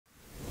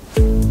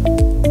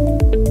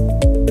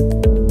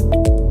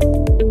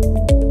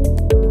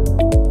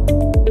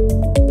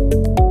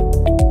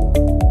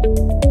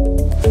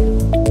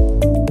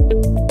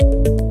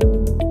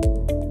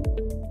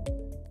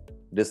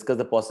discuss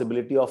the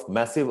possibility of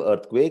massive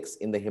earthquakes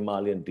in the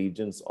Himalayan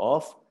regions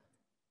of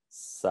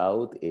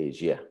South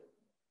Asia.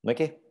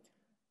 Okay,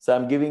 so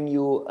I'm giving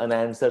you an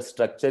answer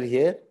structure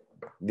here.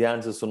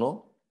 Dhyan se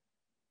suno.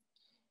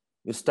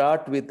 You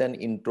start with an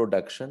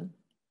introduction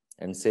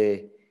and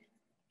say,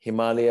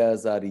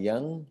 Himalayas are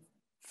young,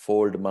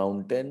 fold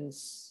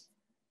mountains,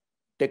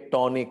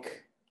 tectonic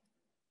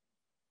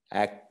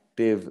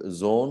active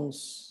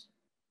zones.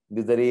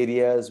 These are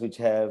areas which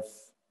have,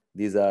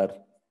 these are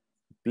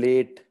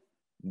plate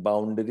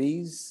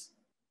boundaries,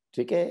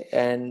 okay,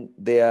 and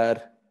they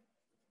are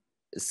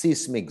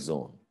seismic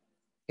zone.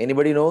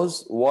 Anybody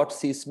knows what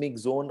seismic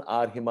zone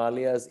are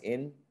Himalayas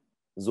in?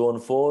 Zone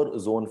 4,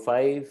 zone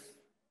 5.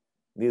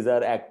 These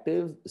are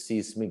active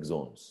seismic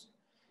zones.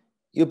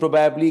 You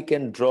probably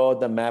can draw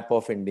the map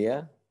of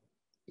India.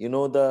 You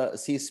know the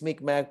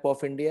seismic map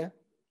of India?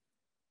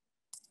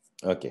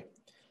 Okay.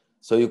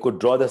 So you could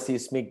draw the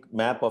seismic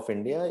map of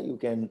India. You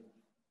can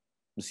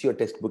see your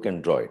textbook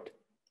and draw it.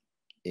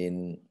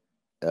 In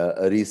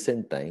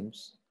recent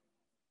times,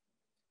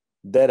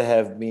 there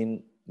have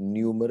been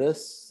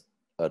numerous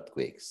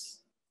earthquakes.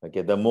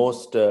 Okay, the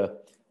most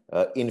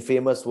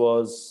infamous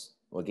was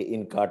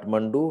in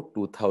Kathmandu,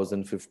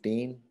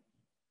 2015,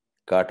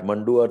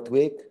 Kathmandu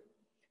earthquake,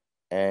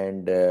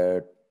 and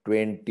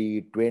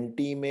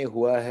 2020 mein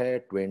hua hai,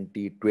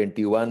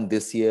 2021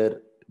 this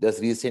year.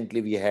 Just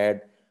recently we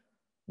had,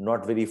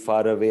 not very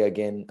far away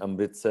again,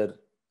 Amritsar,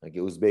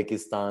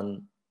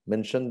 Uzbekistan,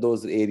 mentioned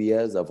those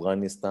areas,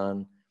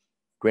 Afghanistan.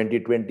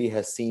 2020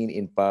 has seen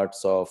in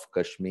parts of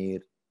Kashmir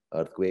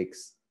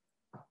earthquakes,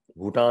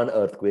 Bhutan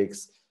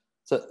earthquakes.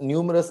 So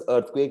numerous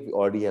earthquakes we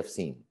already have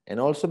seen. And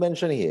also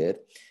mention here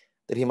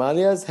that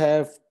Himalayas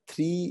have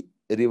 3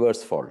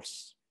 reverse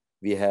faults.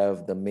 We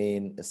have the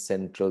main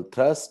central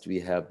thrust, we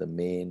have the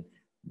main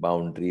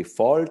boundary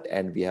fault,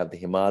 and we have the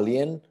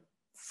Himalayan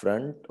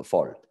front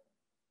fault.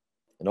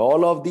 And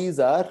all of these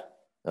are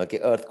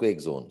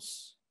earthquake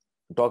zones.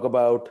 Talk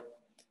about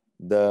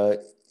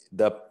the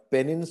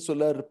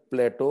peninsular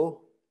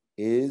plateau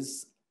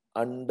is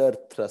under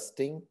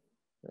thrusting,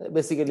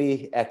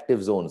 basically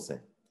active zones.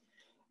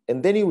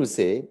 And then you will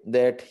say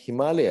that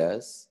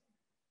Himalayas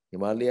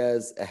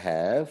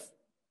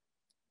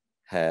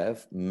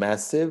have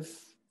massive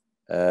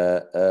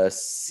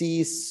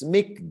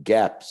seismic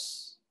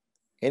gaps.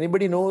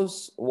 Anybody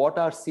knows what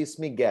are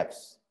seismic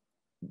gaps?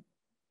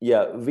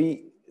 Yeah,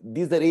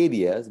 these are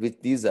areas which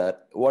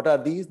what are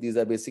these? These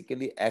are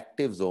basically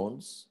active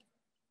zones.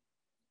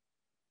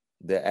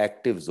 The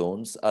active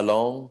zones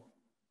along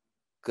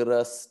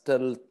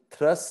crustal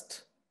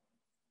thrust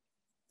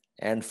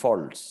and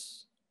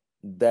faults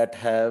that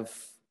have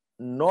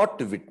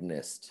not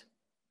witnessed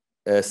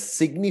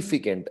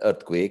significant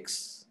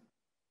earthquakes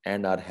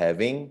and are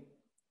having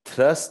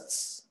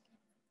thrusts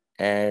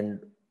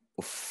and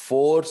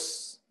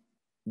force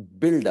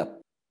build up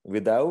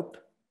without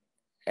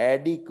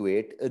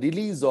adequate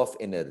release of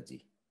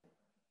energy.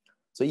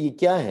 So ये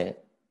क्या है?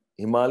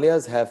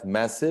 Himalayas have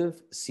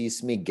massive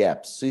seismic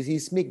gaps. So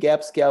seismic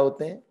gaps क्या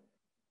होते हैं?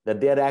 That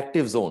they are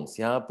active zones.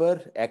 यहाँ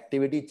पर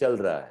activity चल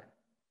रहा है.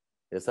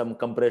 There's some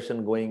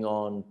compression going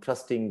on,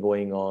 thrusting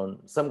going on,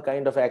 some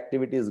kind of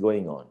activity is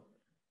going on.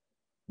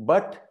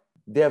 But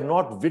they have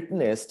not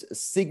witnessed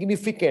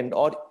significant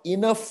or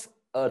enough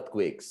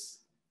earthquakes.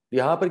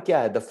 यहाँ पर क्या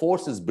है? The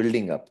force is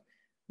building up.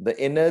 The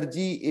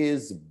energy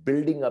is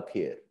building up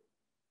here.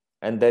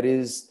 And there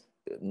is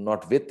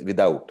not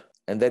without.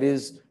 And there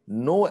is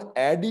no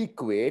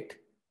adequate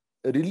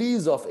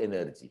release of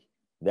energy.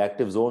 The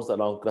active zones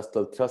along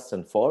crustal thrusts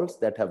and faults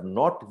that have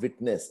not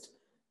witnessed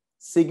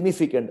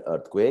significant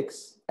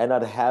earthquakes and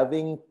are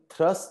having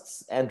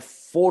thrusts and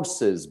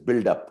forces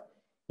build up.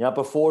 यहाँ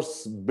पर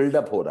force build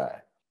up हो रहा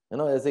है. You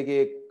know, ऐसे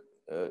कि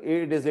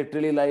it is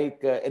literally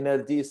like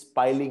energy is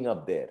piling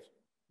up there.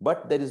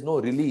 But there is no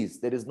release.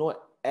 There is no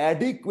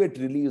adequate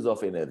release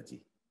of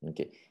energy.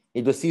 Okay.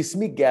 ये जो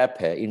seismic gap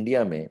है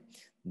इंडिया में,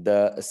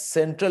 the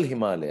central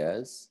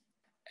Himalayas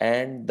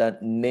and the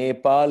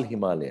Nepal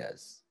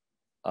Himalayas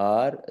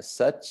are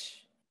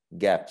such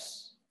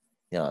gaps.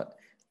 Yeah.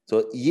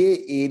 So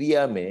ये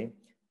area में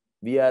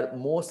we are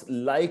most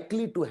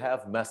likely to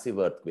have massive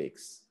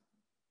earthquakes.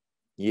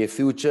 ये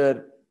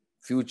future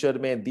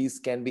में these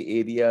can be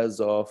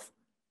areas of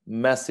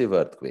massive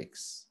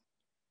earthquakes.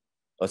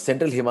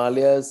 Central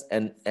Himalayas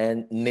and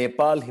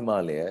Nepal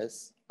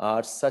Himalayas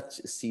are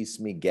such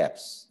seismic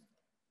gaps.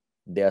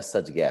 They are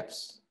such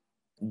gaps.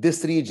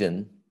 This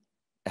region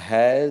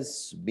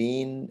has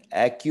been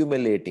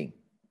accumulating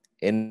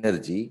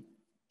energy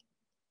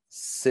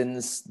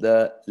since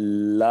the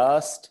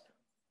last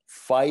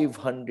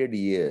 500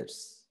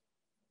 years.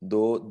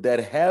 Though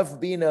there have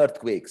been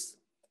earthquakes,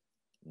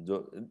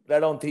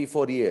 around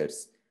 3-4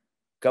 years.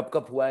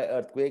 कब हुआ है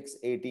earthquakes?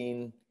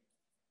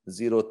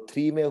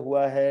 1803 में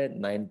हुआ है,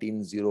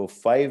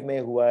 1905 में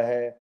हुआ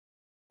है.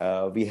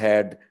 We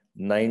had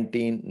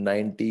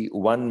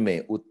 1991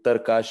 में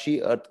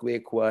उत्तरकाशी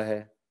earthquake हुआ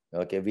है.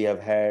 Okay, we have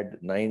had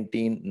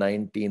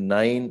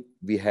 1999,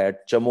 we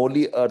had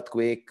Chamoli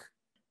earthquake.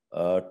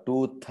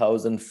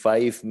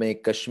 2005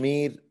 में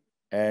कश्मीर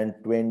and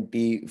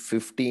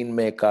 2015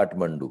 में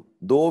Kathmandu.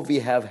 Though we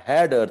have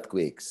had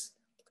earthquakes,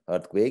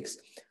 but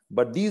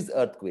these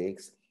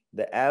earthquakes,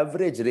 the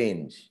average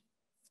range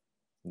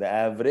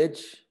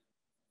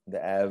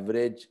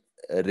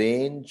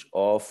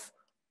of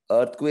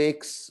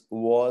earthquakes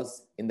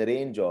was in the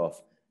range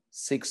of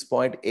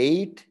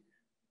 6.8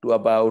 to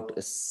about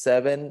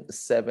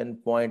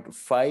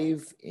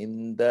 7.5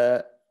 in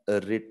the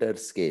Richter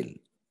scale.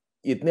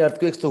 इतने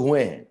earthquakes तो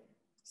हुए हैं,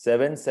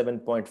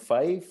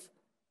 7.5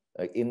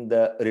 in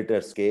the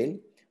Richter scale.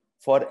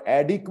 For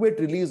adequate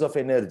release of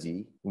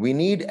energy, we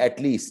need at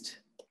least,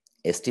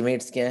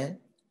 estimates क्या हैं?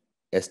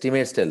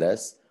 Estimates tell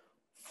us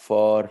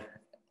for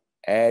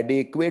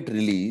adequate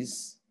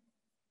release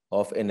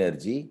of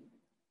energy,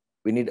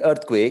 we need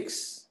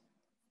earthquakes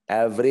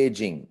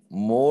averaging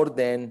more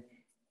than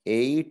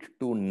 8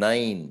 to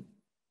 9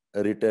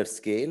 Richter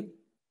scale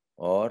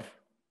or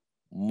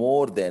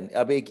more than,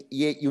 अब एक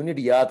ये unit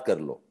याद कर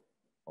लो,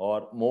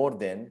 और more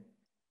than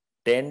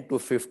 10 to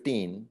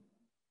 15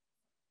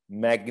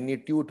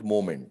 magnitude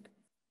moment.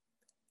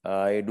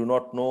 I do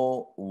not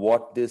know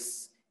what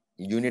this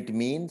unit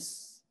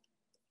means.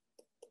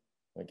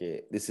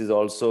 Okay, this is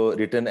also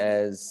written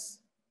as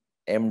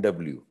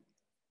MW,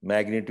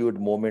 magnitude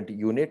moment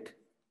unit.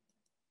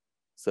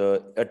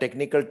 So a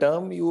technical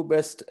term, you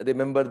best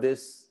remember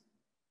this.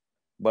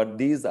 But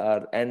these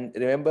are, and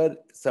remember,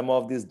 some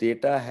of this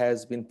data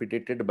has been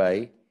predicted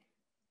by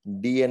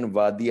D.N.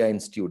 Wadia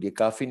Institute. ये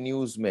काफी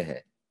news में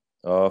है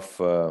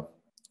of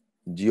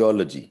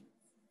geology.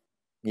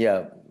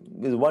 Yeah,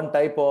 with one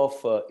type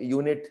of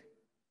unit,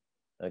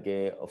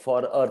 okay,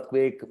 for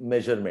earthquake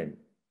measurement.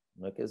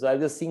 Okay, so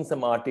I've just seen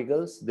some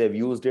articles. They've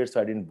used it,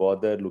 so I didn't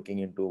bother looking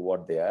into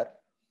what they are.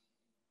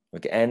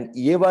 Okay, and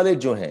ये वाले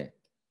जो हैं,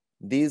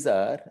 these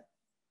are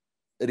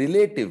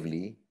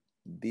relatively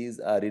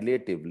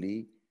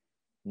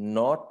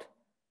not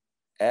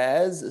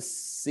as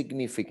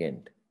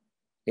significant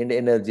in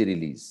energy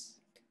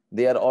release.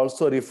 They are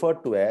also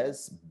referred to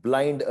as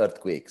blind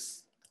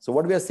earthquakes. So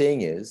what we are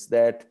saying is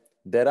that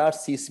there are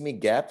seismic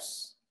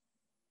gaps.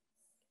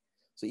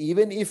 So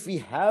even if we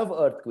have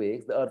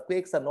earthquakes, the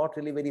earthquakes are not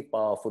really very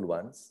powerful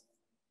ones.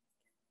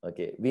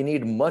 Okay, we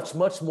need much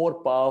more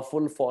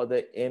powerful for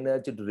the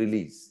energy to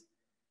release.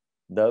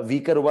 The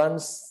weaker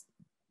ones,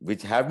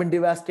 which have been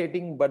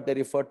devastating, but they're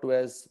referred to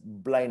as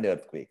blind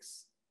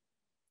earthquakes.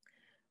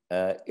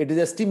 It is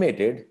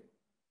estimated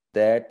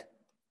that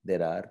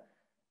there are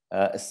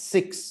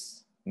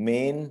 6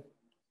 main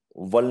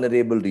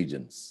vulnerable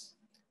regions.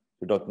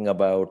 We're talking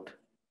about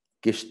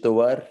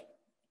Kishtwar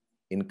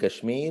in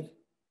Kashmir,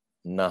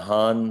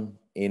 Nahan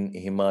in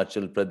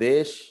Himachal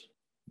Pradesh,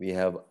 we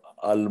have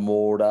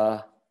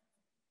Almora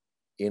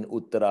in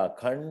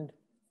Uttarakhand,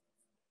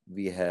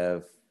 we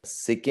have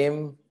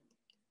Sikkim,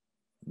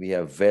 we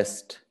have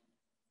West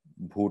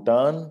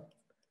Bhutan,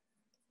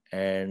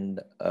 and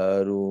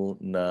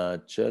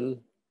Arunachal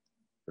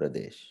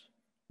Pradesh.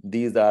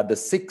 These are the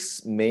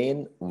 6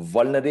 main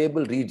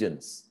vulnerable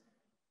regions.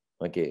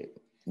 Okay,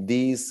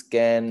 these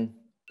can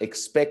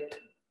expect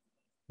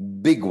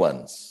big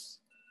ones.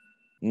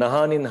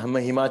 Nahan in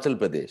Himachal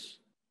Pradesh.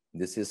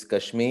 This is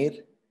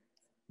Kashmir.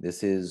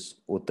 This is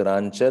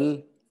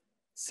Uttaranchal,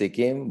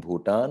 Sikkim,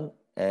 Bhutan,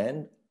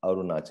 and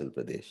Arunachal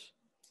Pradesh.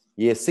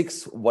 ये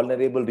 6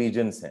 vulnerable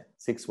regions हैं.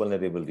 6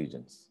 vulnerable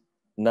regions.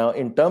 Now,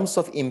 in terms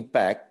of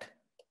impact,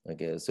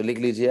 okay, so लिख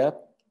लीजिए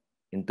आप.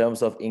 In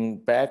terms of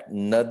impact,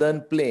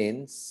 northern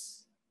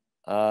plains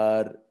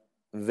are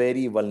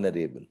very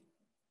vulnerable.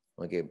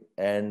 Okay,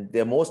 and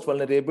they're most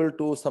vulnerable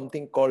to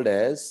something called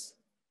as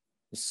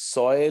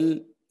soil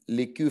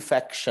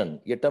liquefaction.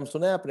 ये term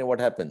सुना है आपने? What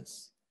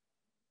happens?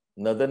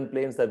 Northern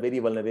plains are very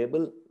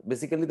vulnerable.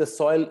 Basically, the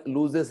soil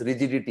loses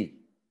rigidity.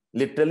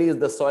 Literally,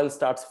 the soil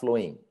starts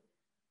flowing.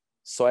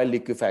 Soil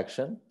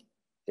liquefaction.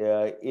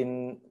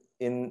 In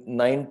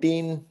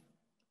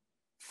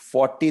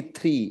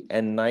 1943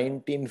 and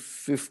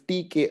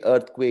 1950 के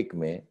earthquake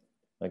में,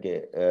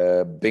 okay,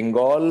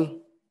 Bengal,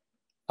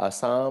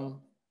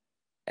 Assam,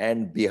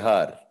 and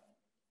Bihar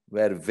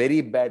were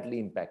very badly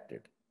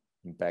impacted.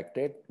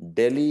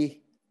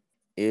 Delhi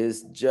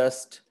is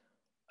just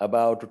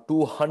about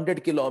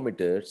 200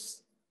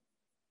 kilometers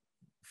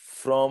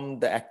from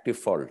the active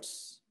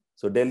faults.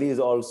 So Delhi is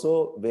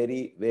also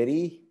very,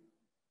 very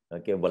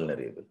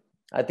vulnerable.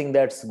 I think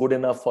that's good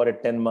enough for a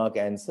 10-mark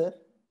answer.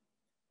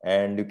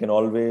 And you can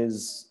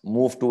always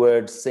move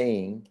towards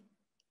saying,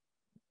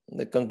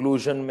 the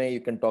conclusion may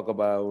you can talk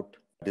about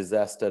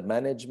disaster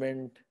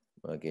management,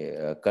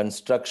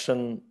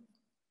 construction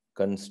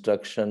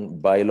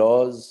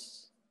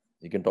bylaws.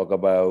 You can talk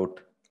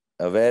about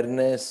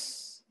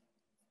awareness,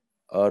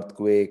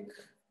 earthquake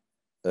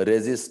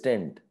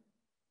resistant,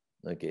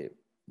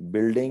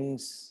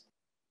 buildings,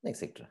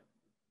 etc.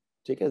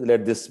 Okay,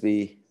 let this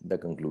be the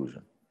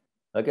conclusion.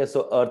 Okay,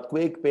 so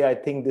earthquake pe, I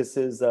think this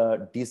is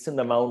a decent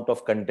amount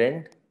of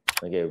content.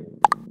 Okay,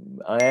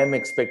 I am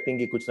expecting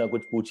कि कुछ ना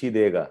कुछ पूछ ही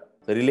देगा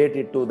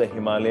related to the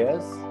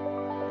Himalayas.